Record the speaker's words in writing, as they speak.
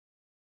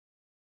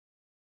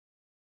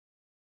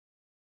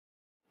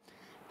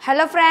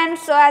Hello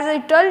friends, so as I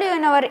told you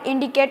in our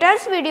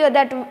indicators video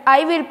that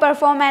I will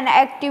perform an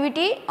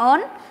activity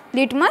on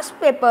litmus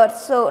paper.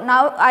 So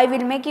now I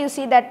will make you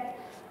see that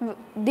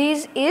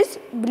this is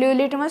blue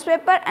litmus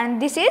paper and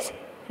this is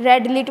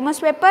red litmus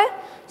paper.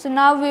 So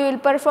now we will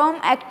perform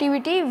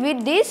activity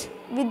with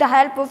the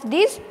help of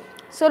these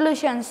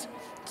solutions.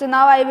 So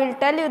now I will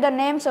tell you the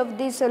names of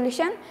these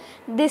solution.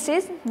 This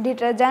is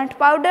detergent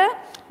powder,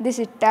 this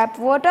is tap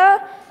water,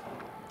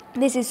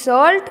 this is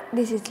salt,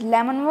 this is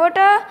lemon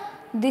water,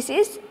 this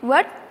is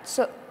what?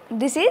 So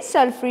this is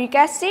sulfuric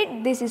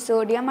acid, this is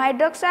sodium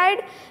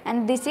hydroxide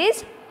and this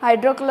is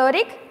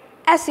hydrochloric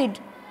acid.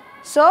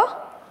 So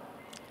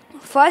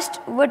first,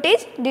 what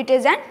is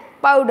detergent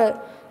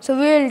powder? So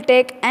we will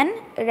take an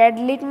red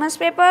litmus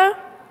paper.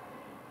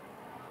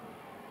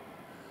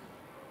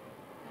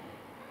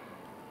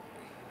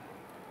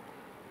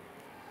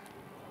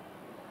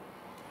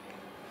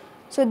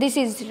 So this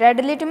is red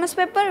litmus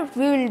paper.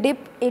 We will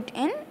dip it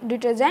in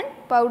detergent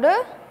powder.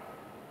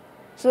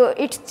 So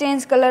it's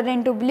changed color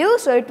into blue.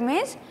 So it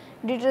means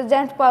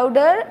detergent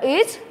powder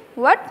is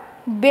what?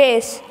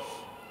 Base.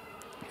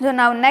 So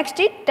now next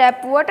is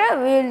tap water.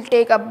 We will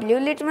take a blue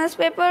litmus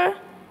paper.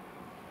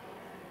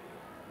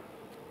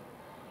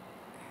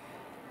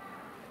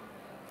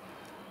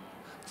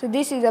 So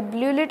this is a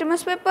blue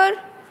litmus paper.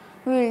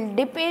 We will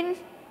dip in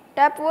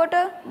tap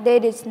water.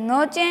 There is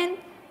no change.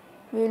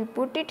 We will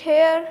put it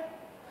here.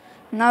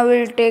 Now we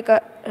will take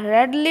a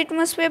red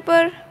litmus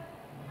paper.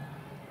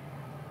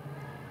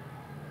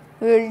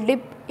 We will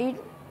dip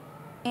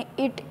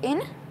it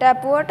in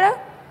tap water.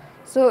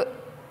 So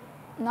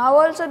now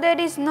also there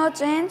is no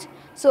change.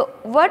 So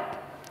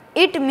what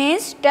it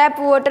means? Tap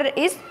water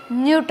is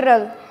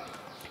neutral.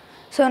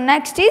 So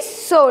next is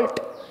salt.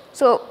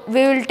 So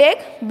we will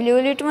take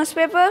blue litmus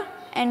paper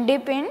and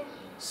dip in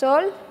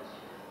salt.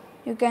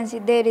 You can see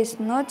there is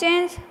no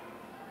change.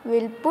 We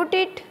will put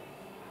it.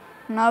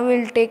 Now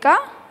we will take a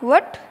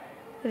what?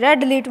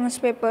 Red litmus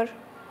paper.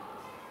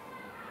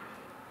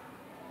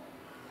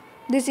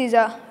 This is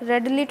a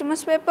red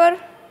litmus paper.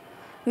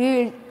 We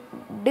will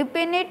dip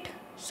in it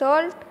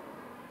salt.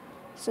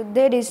 So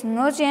there is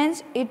no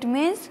change. It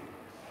means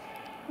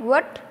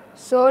what?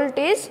 Salt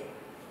is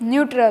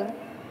neutral.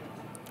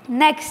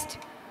 Next,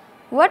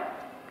 what?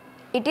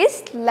 It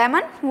is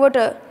lemon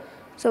water.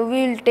 So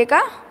we will take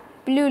a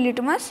blue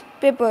litmus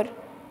paper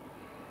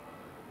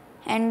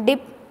and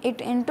dip it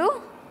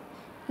into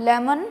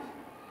lemon.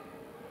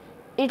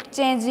 It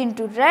changed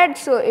into red,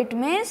 so it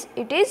means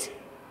it is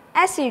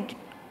acid.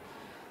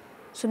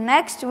 So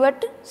next,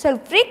 what?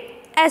 Sulfuric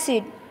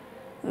acid.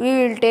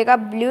 We will take a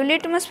blue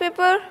litmus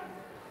paper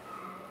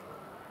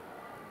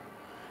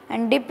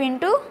and dip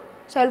into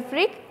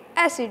sulfuric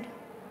acid.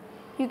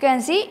 You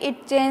can see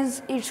it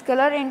changed its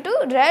color into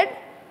red.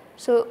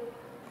 So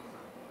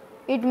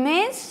it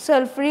means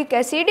sulfuric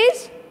acid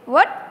is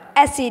what?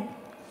 Acid.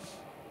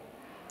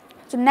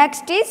 So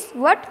next is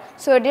what?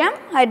 Sodium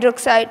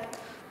hydroxide.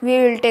 We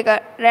will take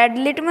a red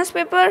litmus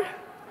paper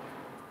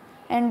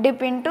and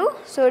dip into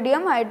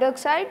sodium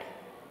hydroxide.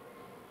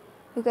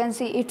 You can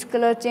see its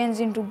color change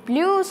into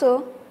blue.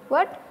 So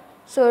what?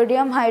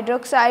 Sodium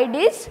hydroxide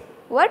is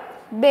what?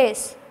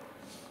 Base.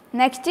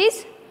 Next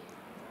is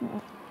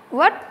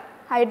what?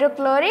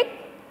 Hydrochloric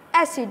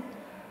acid.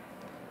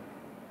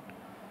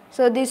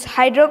 So this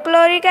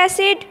hydrochloric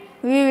acid,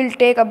 we will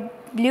take a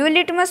blue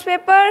litmus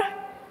paper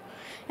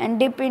and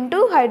dip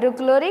into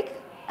hydrochloric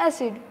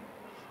acid.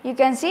 You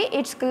can see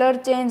its color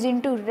change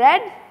into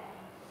red.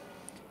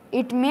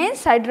 It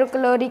means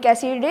hydrochloric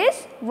acid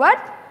is what?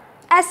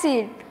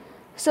 Acid.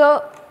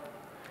 So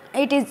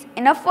it is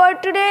enough for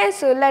today.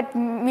 So let's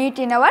meet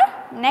in our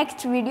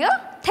next video.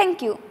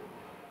 Thank you.